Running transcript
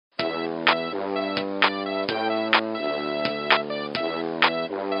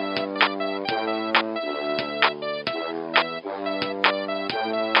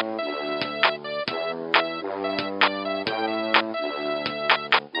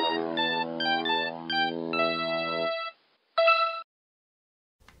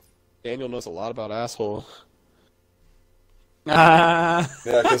Daniel knows a lot about asshole. Yeah,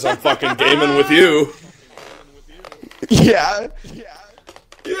 because I'm fucking gaming with you. Yeah. Yeah.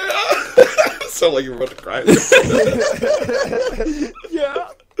 Sound like you're about to cry. Yeah.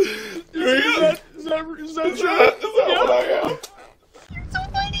 Is that what I am? You're so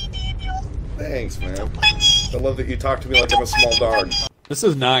funny, Daniel. Thanks, man. I love that you talk to me like I'm a small dog. This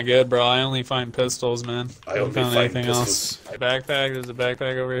is not good, bro. I only find pistols, man. I only found find anything pistols. else. Backpack. There's a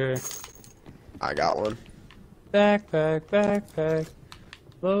backpack over here. I got one. Backpack.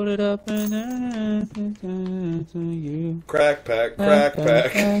 Loaded up and you. Crackpack.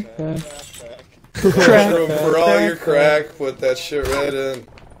 Crack room for all your crack. Put that shit right in.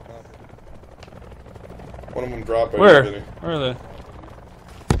 One of them dropped by Where? me. Where are they?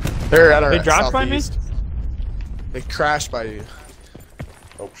 They're at our They dropped by me? southeast. They crashed by you.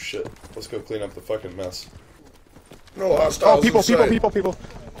 Oh shit. Let's go clean up the fucking mess. No hostiles. Oh, people. in sight. People.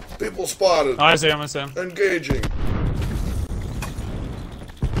 People spotted. Oh, I see him. Engaging.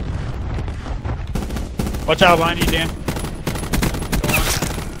 Watch out behind you, Dan.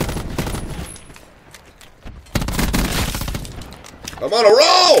 I'm on a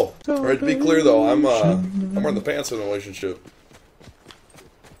roll! Alright, to be clear though, I'm wearing the pants in the relationship.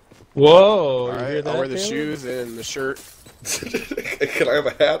 Whoa! You hear Alright, that, I'll wear the Caleb? shoes and the shirt. Can I have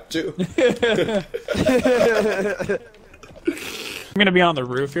a hat too? I'm gonna be on the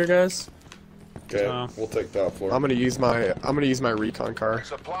roof here, guys. Okay, we'll take top floor. I'm gonna use my recon car.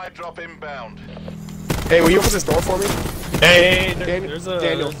 Supply drop inbound. Hey, will you open this door for me? Hey, Daniel.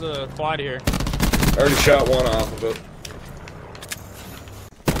 there's a quad here. I already shot one off of it.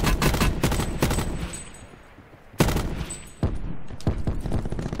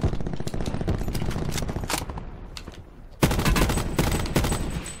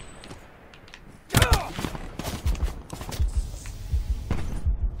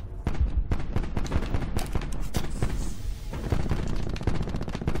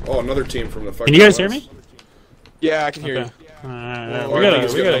 Oh, another team from the fucking. Can you guys hear me? Yeah, I can hear you. Alright, Well, we I think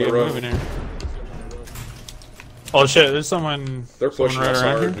he's gotta getting on get the road. moving here. Oh shit, there's someone. They're pushing right us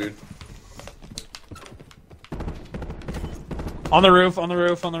around hard, here. dude. On the roof.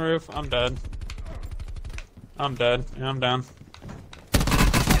 I'm dead. Yeah, I'm down.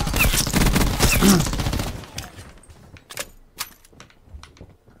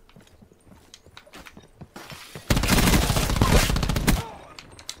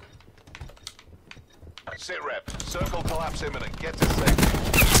 Sit rep. Circle collapse imminent. Get to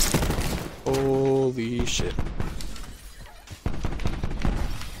safety. Holy shit.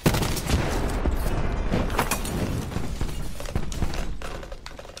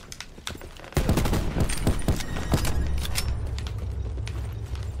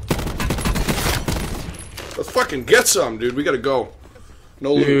 Let's fucking get some, dude. We gotta go.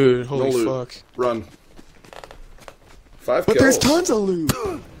 No loot. Dude, holy no loot. fuck. Run. 5 But kills. there's tons of loot.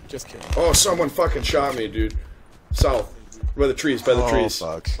 Just kidding. Oh, someone fucking shot me, dude. South. By the trees, by the trees.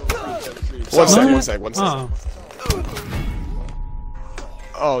 Fuck. South. One sec. Oh.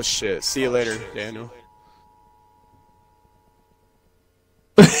 Oh shit. See you later, Daniel.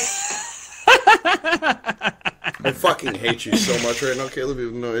 I fucking hate you so much right now, Caleb. You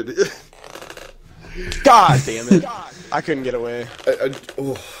have no idea. God damn it. I couldn't get away.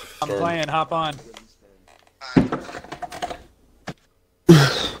 Oh, I'm sorry. playing. Hop on.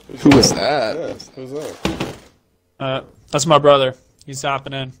 Who was that? Yeah, who's that? That's my brother. He's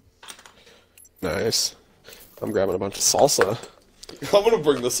hopping in. Nice. I'm grabbing a bunch of salsa. I'm gonna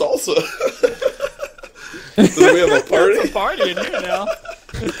bring the salsa. Do we have a party? It's a party in here now.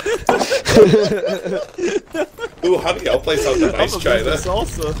 Ooh, honey, I'll place out the nice China.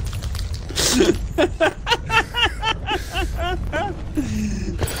 Salsa.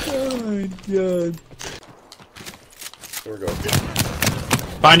 Oh my god. There we go.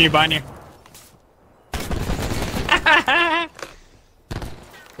 Behind you.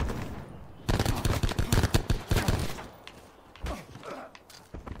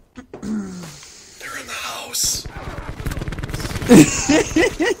 They're in the house.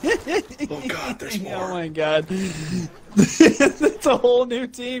 Oh god, there's more. Oh my god. It's a whole new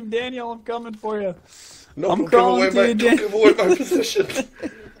team. Daniel, I'm coming for you. No, I'm don't crawling give away to you, don't give away my position.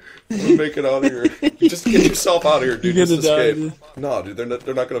 I'm gonna make it out of here. Just get yourself out of here, dude. You're Just gonna die, escape. dude. No, dude, they're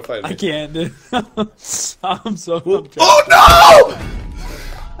not gonna find me. I can't, dude. I'm so. Oh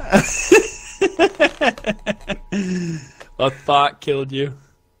A thought killed you.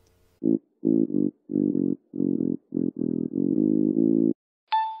 no!